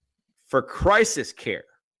used for crisis care.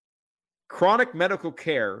 Chronic medical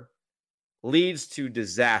care leads to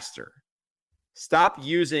disaster. Stop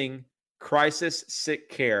using crisis sick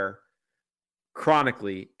care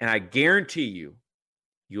chronically, and I guarantee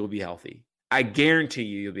you'll be healthy. I guarantee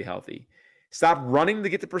you'll be healthy. Stop running to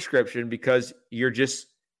get the prescription because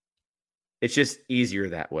it's just easier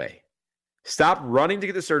that way. Stop running to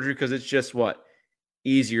get the surgery because it's just what?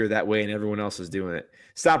 Easier that way and everyone else is doing it.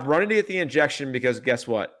 Stop running to get the injection because guess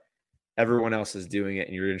what? Everyone else is doing it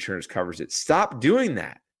and your insurance covers it. Stop doing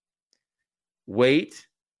that. Wait,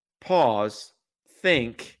 pause,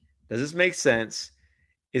 think. Does this make sense?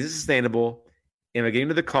 Is it sustainable? Am I getting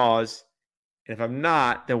to the cause? And if I'm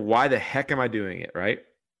not, then why the heck am I doing it, right?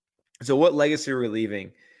 So what legacy are we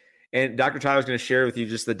leaving? And Dr. Tyler's going to share with you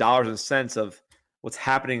just the dollars and cents of what's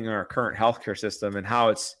happening in our current healthcare system and how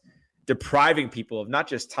it's depriving people of not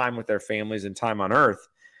just time with their families and time on earth,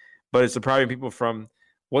 but it's depriving people from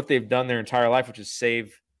what they've done their entire life, which is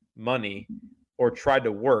save money or tried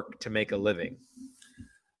to work to make a living.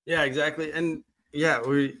 Yeah, exactly. And yeah,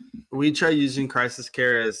 we try using crisis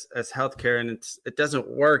care as healthcare, and it doesn't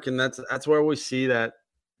work. And that's where we see that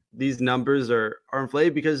these numbers are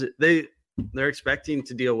inflated because they're expecting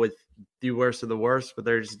to deal with the worst of the worst, but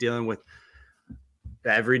they're just dealing with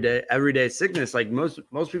everyday sickness. Like most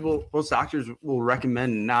doctors will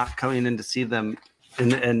recommend not coming in to see them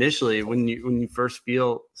initially when you first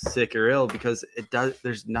feel sick or ill, because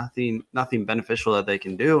there's nothing beneficial that they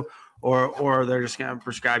can do, or they're just going to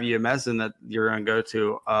prescribe you a medicine that you're going to go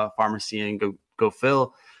to a pharmacy and go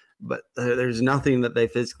fill. But there's nothing that they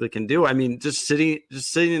physically can do. I mean, just sitting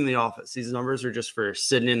in the office. These numbers are just for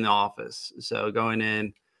sitting in the office. So going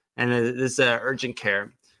in, and this is urgent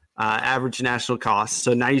care. Average national cost.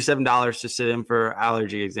 So $97 to sit in for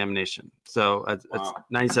allergy examination. So it's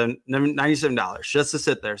 $97 just to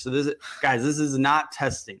sit there. So this is not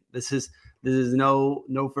testing. This is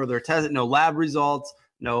no further test, no lab results,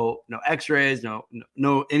 no x-rays, no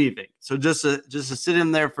anything. So just to sit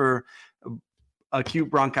in there for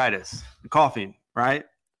acute bronchitis, coughing, right?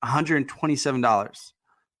 $127.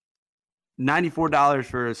 $94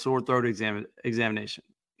 for a sore throat examination.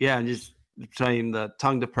 Yeah, and just saying the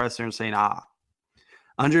tongue depressor and saying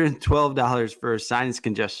 $112 for sinus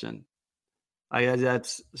congestion.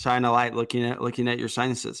 That's shining a light looking at your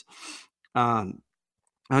sinuses.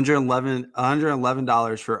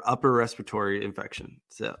 $111 for upper respiratory infection.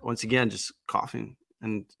 So once again, just coughing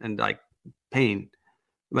and like pain.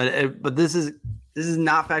 But this is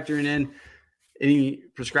not factoring in any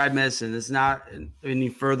prescribed medicine. It's not any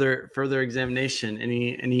further examination,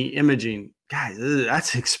 any imaging. Guys,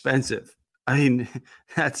 that's expensive. I mean,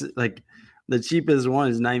 that's like the cheapest one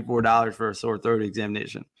is $94 for a sore throat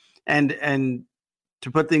examination. And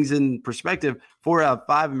to put things in perspective, 4 out of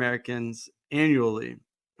 5 Americans annually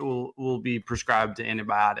will be prescribed an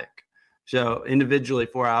antibiotic. So individually,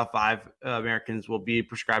 4 out of 5 Americans will be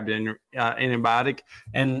prescribed an antibiotic,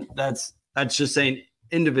 and that's just saying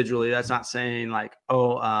individually. That's not saying like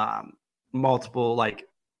multiple, like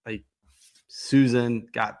Susan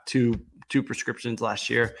got two prescriptions last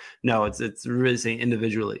year. No, it's really saying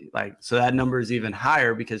individually. Like, so that number is even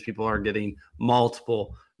higher because people are getting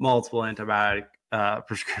multiple antibiotic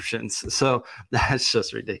prescriptions. So that's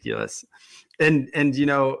just ridiculous. And you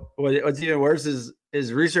know what's even worse is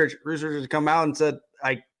researchers come out and said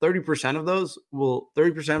like 30% of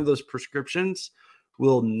those prescriptions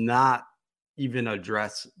will not even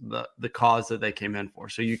address the cause that they came in for.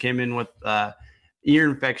 So you came in with ear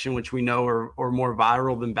infection, which we know are more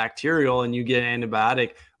viral than bacterial, and you get an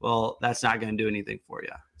antibiotic. Well, that's not going to do anything for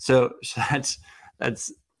you. So that's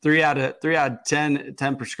 3 out of 10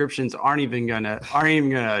 prescriptions aren't even gonna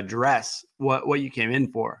address what you came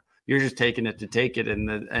in for. You're just taking it to take it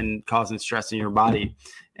and causing stress in your body.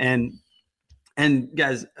 And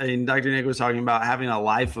guys, I mean, Dr. Nick was talking about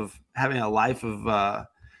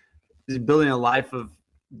building a life of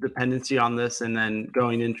dependency on this, and then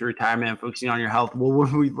going into retirement and focusing on your health. Well,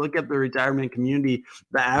 when we look at the retirement community,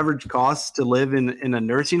 the average cost to live in a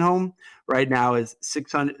nursing home right now is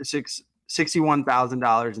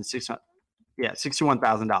 $61,000 and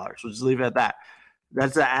 $61,000. We'll just leave it at that.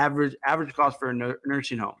 That's the average cost for a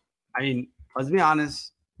nursing home. I mean, let's be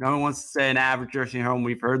honest. No one wants to say an average nursing home.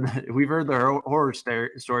 We've heard the horror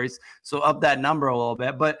stories. So up that number a little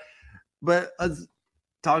bit, but let's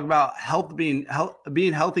talk about health. Being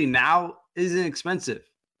healthy now isn't expensive.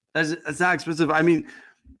 It's not expensive. I mean,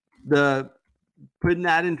 putting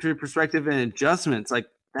that into perspective and adjustments, like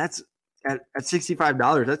that's at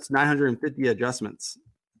 $65, that's 950 adjustments.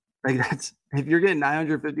 Like if you're getting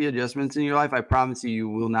 950 adjustments in your life, I promise you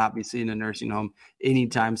will not be seeing a nursing home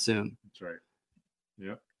anytime soon. That's right.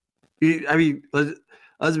 I mean,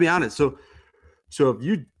 let's be honest. So if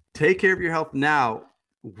you take care of your health now,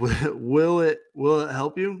 will it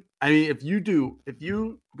help you? I mean, if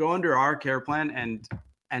you go under our care plan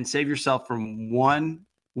and save yourself from one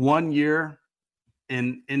year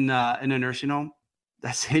in a nursing home,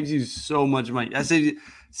 that saves you so much money. That saves you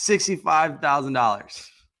 $65,000. It's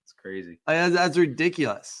crazy. That's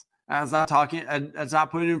ridiculous. That's not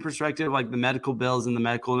putting in perspective like the medical bills and the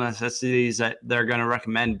medical necessities that they're going to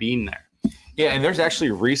recommend being there. Yeah, and there's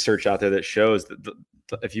actually research out there that shows that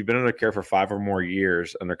if you've been under care for 5 or more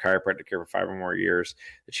years, under chiropractic care for 5 or more years,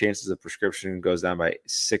 the chances of prescription goes down by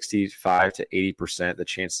 65 to 80%. The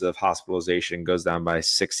chances of hospitalization goes down by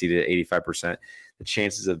 60 to 85%. The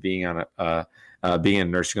chances of being on being in a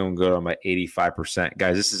nursing home go down by 85%.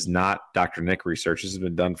 Guys, this is not Dr. Nick research. This has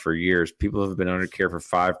been done for years. People have been under care for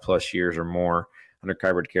 5+ years or more under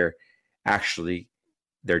chiropractic care. Actually,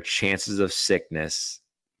 their chances of sickness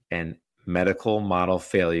and medical model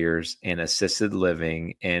failures and assisted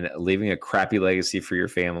living and leaving a crappy legacy for your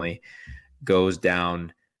family goes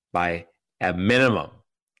down by a minimum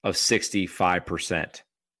of 65%.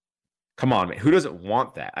 Come on, man. Who doesn't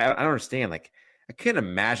want that? I don't understand. Like, I can't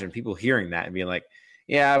imagine people hearing that and being like,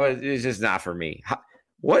 yeah, but it's just not for me.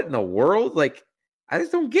 What in the world? Like, I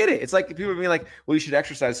just don't get it. It's like people being like, well, you should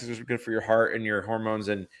exercise because it's good for your heart and your hormones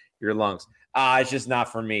and your lungs. It's just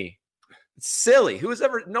not for me. It's silly.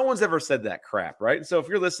 No one's ever said that crap, right? So if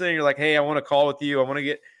you're listening, you're like, hey, I want to call with you. I want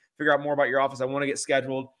to figure out more about your office. I want to get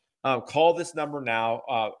scheduled. Call this number now.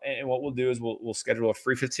 And what we'll do is we'll schedule a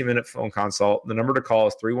free 15-minute phone consult. The number to call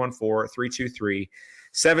is 314-323-7214.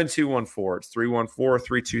 It's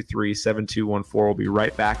 314-323-7214. We'll be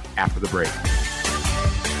right back after the break.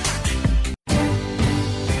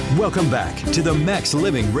 Welcome back to the Max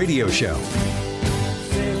Living Radio Show.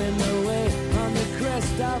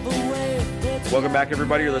 Welcome back,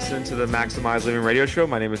 everybody. You're listening to the Maximize Living Radio Show.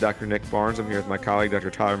 My name is Dr. Nick Barnes. I'm here with my colleague, Dr.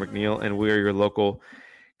 Tyler McNeil, and we are your local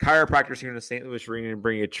chiropractors here in the St. Louis region,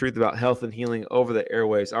 bringing you truth about health and healing over the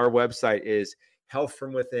airways. Our website is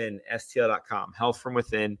healthfromwithinstl.com.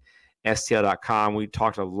 Healthfromwithinstl.com. We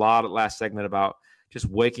talked a lot last segment about just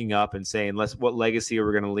waking up and saying, what legacy are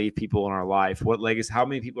we going to leave people in our life? What legacy? How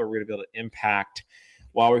many people are we going to be able to impact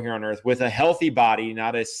while we're here on earth with a healthy body,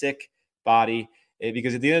 not a sick body?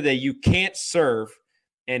 Because at the end of the day, you can't serve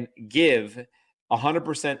and give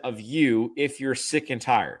 100% of you if you're sick and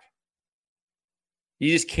tired.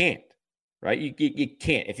 You just can't, right? You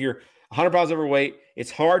can't. If you're 100 pounds overweight,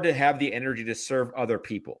 it's hard to have the energy to serve other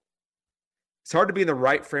people. It's hard to be in the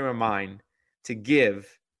right frame of mind to give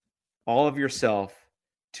all of yourself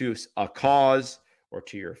to a cause or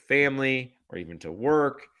to your family or even to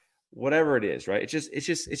work, whatever it is, right? It's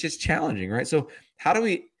just challenging, right? So how do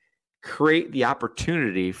we create the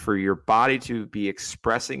opportunity for your body to be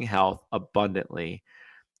expressing health abundantly,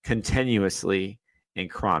 continuously, and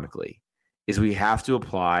chronically? Is we have to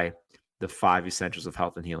apply the 5 essentials of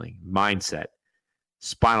health and healing: mindset,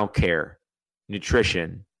 spinal care,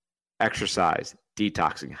 nutrition, exercise,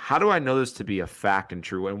 detoxing. How do I know this to be a fact and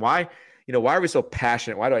true? And why are we so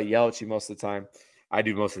passionate? Why do I yell at you most of the time? I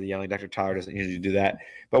do most of the yelling. Dr. Tyler doesn't usually do that.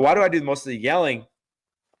 But why do I do most of the yelling?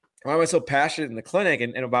 Why am I so passionate in the clinic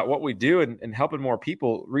and about what we do and helping more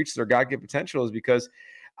people reach their God-given potential? Is because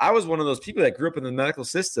I was one of those people that grew up in the medical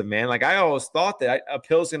system, man. Like, I always thought that a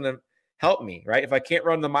pill's going to help me, right? If I can't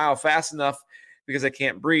run the mile fast enough because I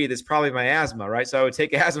can't breathe, it's probably my asthma, right? So I would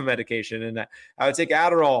take asthma medication, and I would take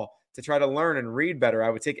Adderall to try to learn and read better.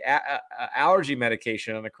 I would take allergy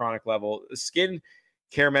medication on a chronic level, skin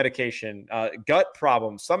care medication, gut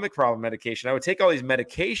problem, stomach problem medication. I would take all these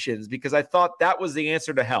medications because I thought that was the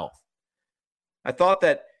answer to health. I thought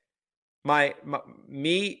that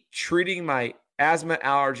me treating my asthma,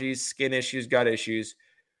 allergies, skin issues, gut issues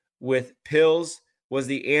with pills was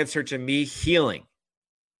the answer to me healing.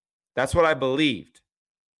 That's what I believed.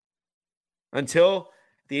 Until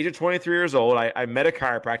the age of 23 years old, I met a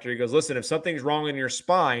chiropractor. He goes, listen, if something's wrong in your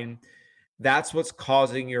spine, that's what's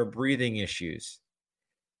causing your breathing issues.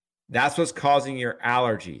 That's what's causing your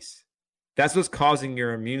allergies. That's what's causing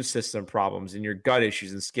your immune system problems and your gut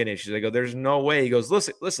issues and skin issues. I go, there's no way. He goes,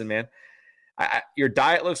 listen, man, your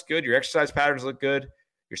diet looks good. Your exercise patterns look good.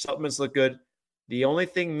 Your supplements look good. The only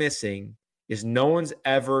thing missing is no one's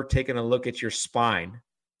ever taken a look at your spine,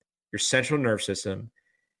 your central nervous system.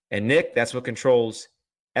 And Nick, that's what controls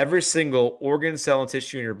every single organ, cell, and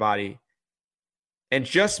tissue in your body. And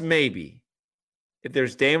just maybe, if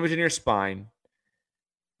there's damage in your spine,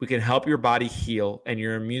 we can help your body heal, and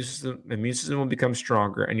your immune system will become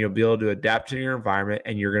stronger, and you'll be able to adapt to your environment,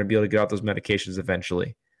 and you're going to be able to get off those medications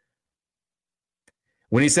eventually.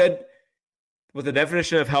 When he said what the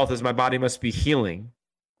definition of health is, my body must be healing.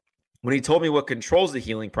 When he told me what controls the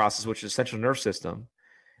healing process, which is central nervous system,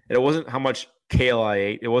 and it wasn't how much kale I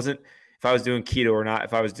ate. It wasn't if I was doing keto or not,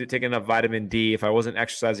 if I was taking enough vitamin D, if I wasn't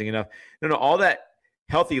exercising enough. No, all that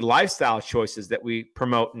healthy lifestyle choices that we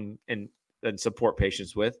promote and support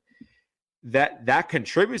patients with, that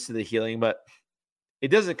contributes to the healing, but it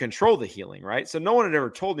doesn't control the healing, right? So no one had ever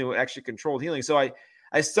told me what actually controlled healing. So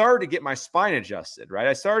I started to get my spine adjusted, right?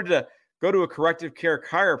 I started to go to a corrective care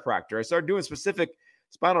chiropractor. I started doing specific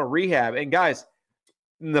spinal rehab. And guys,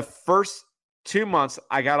 in the first 2 months,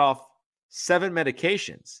 I got off 7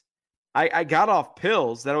 medications. I got off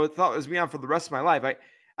pills that I thought was me on for the rest of my life.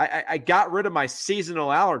 I got rid of my seasonal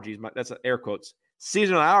allergies. That's air quotes.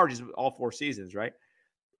 Seasonal allergies, all 4 seasons, right?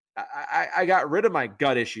 I got rid of my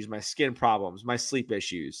gut issues, my skin problems, my sleep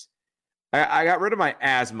issues. I got rid of my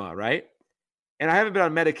asthma, right? And I haven't been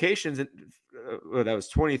on medications. That was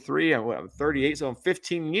 23. I'm 38, so I'm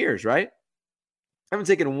 15 years, right? I haven't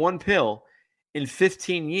taken one pill in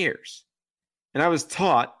 15 years. And I was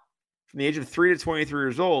taught from the age of 3 to 23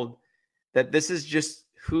 years old that this is just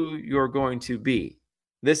who you're going to be.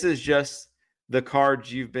 This is just the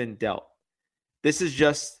cards you've been dealt. This is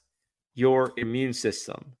just your immune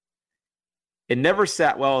system. It never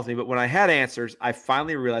sat well with me, but when I had answers, I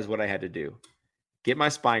finally realized what I had to do. Get my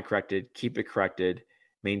spine corrected, keep it corrected,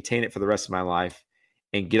 maintain it for the rest of my life,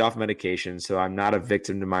 and get off medication so I'm not a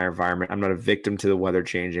victim to my environment. I'm not a victim to the weather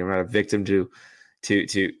changing. I'm not a victim to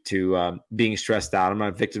being stressed out. I'm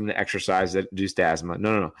not a victim to exercise that induced asthma.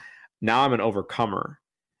 No. Now I'm an overcomer.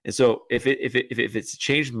 And so if it's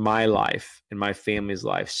changed my life and my family's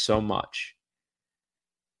life so much,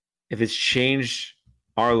 if it's changed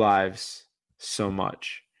our lives so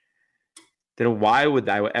much, then why would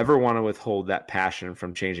I ever want to withhold that passion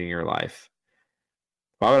from changing your life?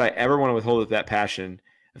 Why would I ever want to withhold that passion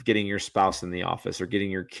of getting your spouse in the office or getting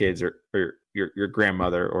your kids or your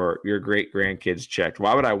grandmother or your great grandkids checked?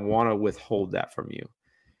 Why would I want to withhold that from you?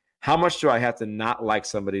 How much do I have to not like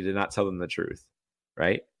somebody to not tell them the truth?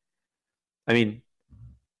 Right? I mean,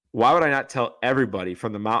 why would I not tell everybody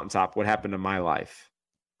from the mountaintop what happened to my life?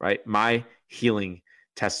 Right? My healing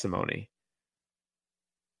testimony.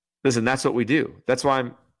 Listen, that's what we do. That's why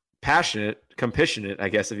I'm compassionate, I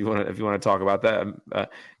guess, if you want to talk about that. I'm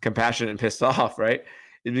compassionate and pissed off, right?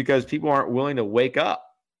 It's because people aren't willing to wake up.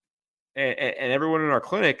 And everyone in our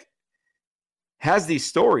clinic has these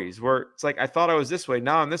stories where it's like, I thought I was this way.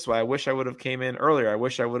 Now I'm this way. I wish I would have came in earlier. I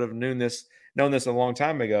wish I would have known this a long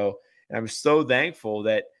time ago. And I'm so thankful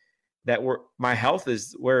that my health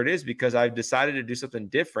is where it is because I've decided to do something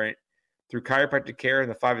different through chiropractic care and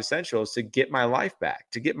the 5 essentials to get my life back,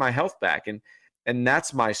 to get my health back. And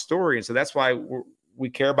that's my story. And so that's why we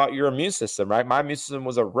care about your immune system, right? My immune system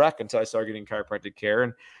was a wreck until I started getting chiropractic care.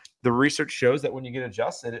 And the research shows that when you get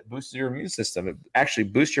adjusted, it boosts your immune system. It actually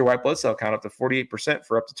boosts your white blood cell count up to 48%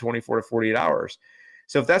 for up to 24 to 48 hours.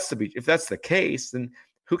 So if that's the case, then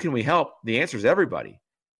who can we help? The answer is everybody.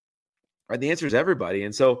 Right? The answer is everybody.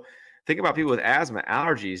 And so think about people with asthma,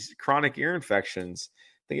 allergies, chronic ear infections.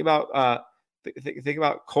 Think about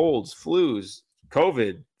colds, flus,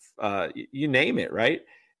 COVID, you name it, right?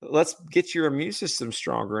 Let's get your immune system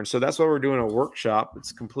stronger. And so that's why we're doing a workshop.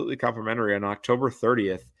 It's completely complimentary on October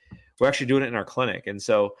 30th. We're actually doing it in our clinic. And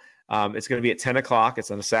so it's going to be at 10 o'clock.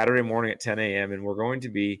 It's on a Saturday morning at 10 a.m. And we're going to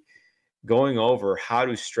be going over how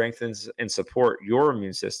to strengthen and support your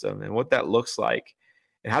immune system and what that looks like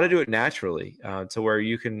and how to do it naturally to where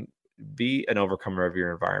you can be an overcomer of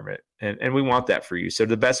your environment. And we want that for you. So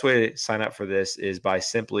the best way to sign up for this is by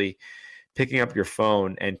simply picking up your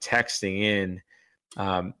phone and texting in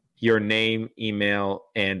your name, email,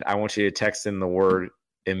 and I want you to text in the word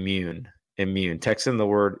immune. Text in the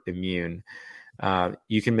word immune.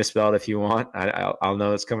 You can misspell it if you want. I'll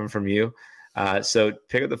know it's coming from you. So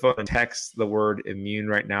pick up the phone and text the word immune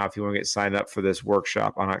right now if you want to get signed up for this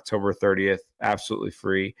workshop on October 30th. Absolutely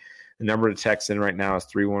free. The number to text in right now is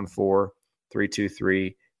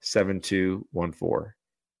 314-323-7214.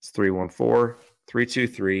 It's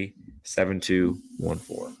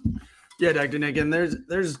 314-323-7214. Yeah, Dr. Nick, and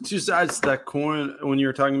there's two sides to that coin when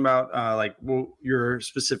you're talking about your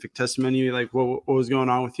specific testimony, like what was going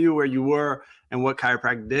on with you, where you were, and what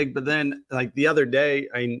chiropractic did. But then, like the other day,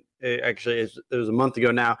 it was a month ago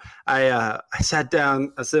now. I sat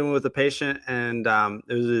down, I was sitting with a patient, and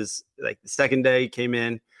it was his the second day he came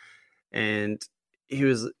in, and he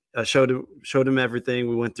was showed him everything.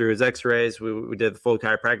 We went through his X-rays. We did the full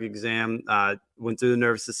chiropractic exam. Went through the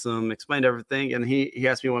nervous system, explained everything, and he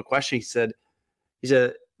asked me one question. He said,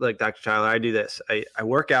 "Look, Dr. Tyler, I do this. I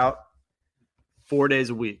work out 4 days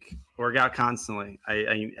a week, work out constantly.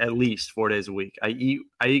 I at least 4 days a week. I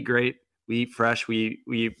eat great. We eat fresh. We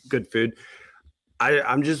eat good food.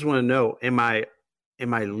 I'm just want to know, am I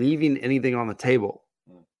leaving anything on the table?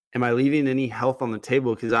 Am I leaving any health on the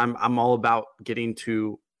table? Because I'm all about getting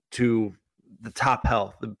to the top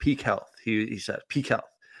health, the peak health. He said peak health,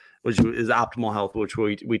 which is optimal health, which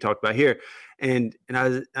we talked about here. And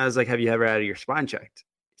I was like, have you ever had your spine checked?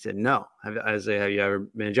 He said, no. I was like, have you ever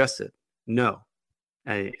been adjusted? No.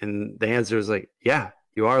 And the answer was like, yeah,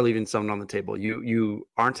 you are leaving something on the table. You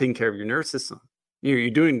aren't taking care of your nervous system. You're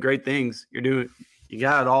doing great things. You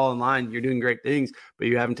got it all in line. You're doing great things, but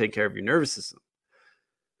you haven't taken care of your nervous system.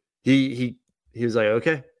 He was like,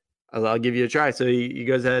 okay, I'll give you a try. So he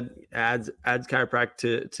goes ahead, adds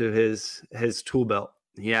chiropractic to his tool belt.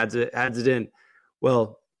 He adds it in.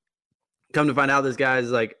 Well, come to find out, this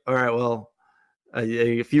guy's like, all right, well,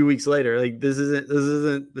 a few weeks later, like this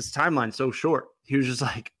timeline's so short. He was just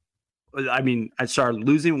like, I mean, I started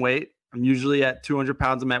losing weight. I'm usually at 200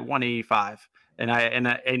 pounds. I'm at 185, and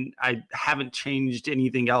I haven't changed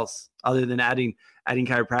anything else other than adding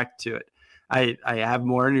chiropractic to it. I have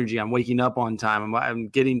more energy. I'm waking up on time. I'm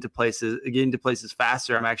getting to places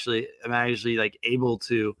faster. I'm actually like able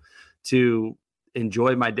to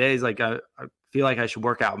enjoy my days. Like I feel like I should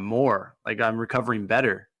work out more. Like I'm recovering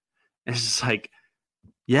better. And it's just like,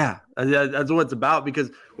 yeah, that's what it's about.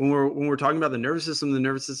 Because when we're talking about the nervous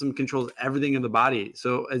system controls everything in the body.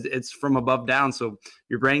 So it's from above down. So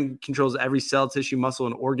your brain controls every cell, tissue, muscle,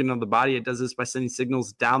 and organ of the body. It does this by sending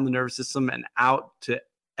signals down the nervous system and out to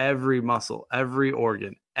every muscle, every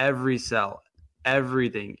organ, every cell,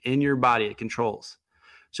 everything in your body it controls.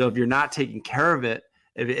 So if you're not taking care of it,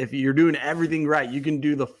 if you're doing everything right, you can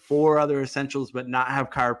do the 4 other essentials but not have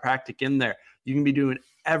chiropractic in there. You can be doing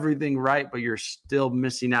everything right, but you're still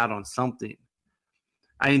missing out on something.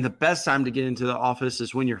 I mean, the best time to get into the office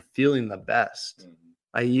is when you're feeling the best.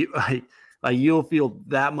 Like you'll feel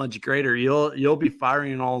that much greater. You'll be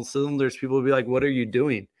firing on all cylinders. People will be like, "What are you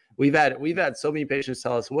doing?" We've had so many patients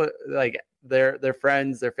tell us what, like their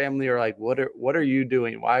friends, their family are like, what are you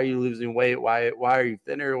doing? Why are you losing weight? Why are you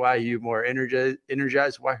thinner? Why are you more energized?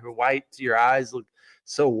 Why are white? Your eyes look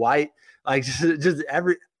so white. Like just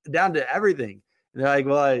down to everything. And they're like,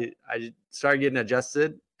 well, I started getting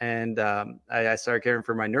adjusted, and I started caring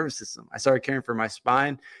for my nervous system. I started caring for my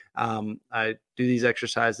spine. I do these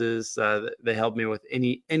exercises. They help me with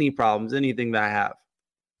any problems, anything that I have.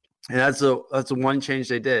 And that's the one change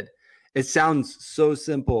they did. It sounds so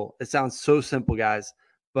simple. Guys,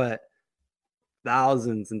 but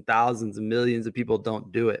thousands and thousands and millions of people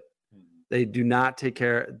don't do it. They do not take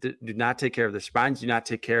care of their spines, do not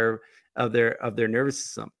take care of their nervous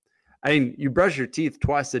system. I mean, you brush your teeth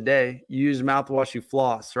twice a day, you use mouthwash, you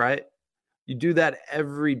floss, right? You do that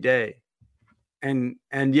every day. And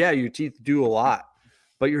yeah, your teeth do a lot,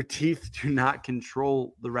 but your teeth do not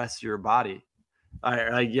control the rest of your body.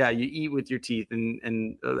 Like, yeah, you eat with your teeth,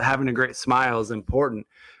 and having a great smile is important.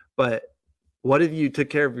 But what if you took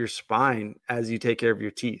care of your spine as you take care of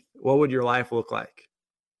your teeth? What would your life look like?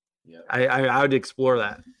 Yeah, I would explore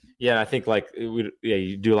that. Yeah, I think like you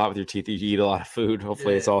do a lot with your teeth. You eat a lot of food.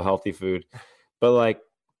 Hopefully, it's all healthy food. But like,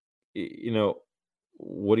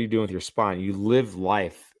 what are you doing with your spine? You live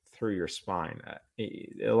life through your spine.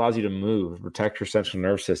 It allows you to move, protect your central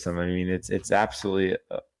nervous system. I mean, it's absolutely.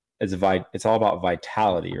 It's all about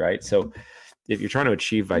vitality, right? So if you're trying to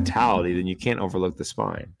achieve vitality, then you can't overlook the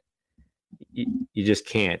spine. You just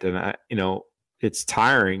can't. And it's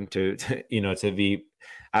tiring to be,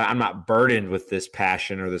 I'm not burdened with this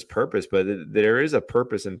passion or this purpose, but there is a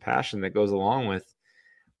purpose and passion that goes along with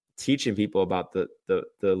teaching people about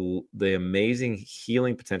the amazing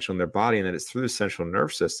healing potential in their body, and that it's through the central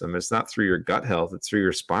nervous system. It's not through your gut health. It's through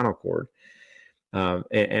your spinal cord.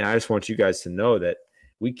 And I just want you guys to know that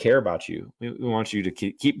we care about you. We want you to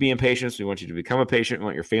keep being patients. We want you to become a patient. We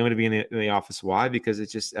want your family to be in the office. Why? Because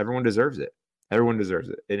it's just, everyone deserves it. Everyone deserves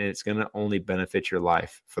it. And it's going to only benefit your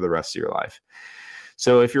life for the rest of your life.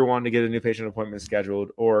 So if you're wanting to get a new patient appointment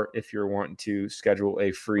scheduled, or if you're wanting to schedule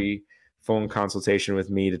a free phone consultation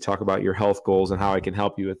with me to talk about your health goals and how I can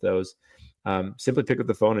help you with those, simply pick up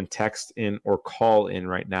the phone and text in or call in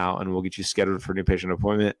right now, and we'll get you scheduled for a new patient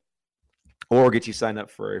appointment, or get you signed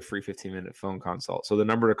up for a free 15-minute phone consult. So the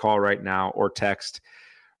number to call right now or text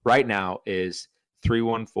right now is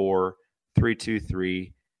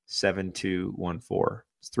 314-323-7214.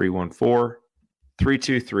 It's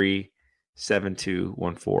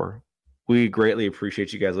 314-323-7214. We greatly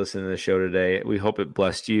appreciate you guys listening to the show today. We hope it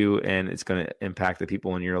blessed you, and it's going to impact the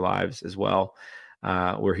people in your lives as well.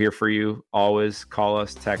 We're here for you. Always call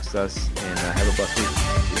us, text us, and have a blessed week.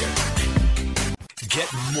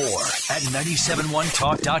 Get more at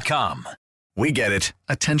 971talk.com. We get it.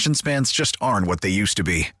 Attention spans just aren't what they used to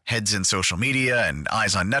be. Heads in social media and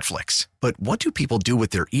eyes on Netflix. But what do people do with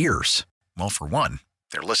their ears? Well, for one,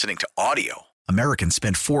 they're listening to audio. Americans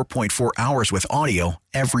spend 4.4 hours with audio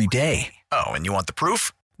every day. Oh, and you want the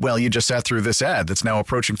proof? Well, you just sat through this ad that's now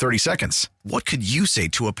approaching 30 seconds. What could you say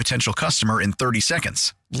to a potential customer in 30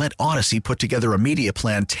 seconds? Let Odyssey put together a media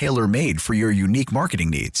plan tailor-made for your unique marketing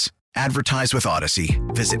needs. Advertise with Odyssey.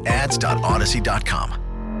 Visit ads.odyssey.com.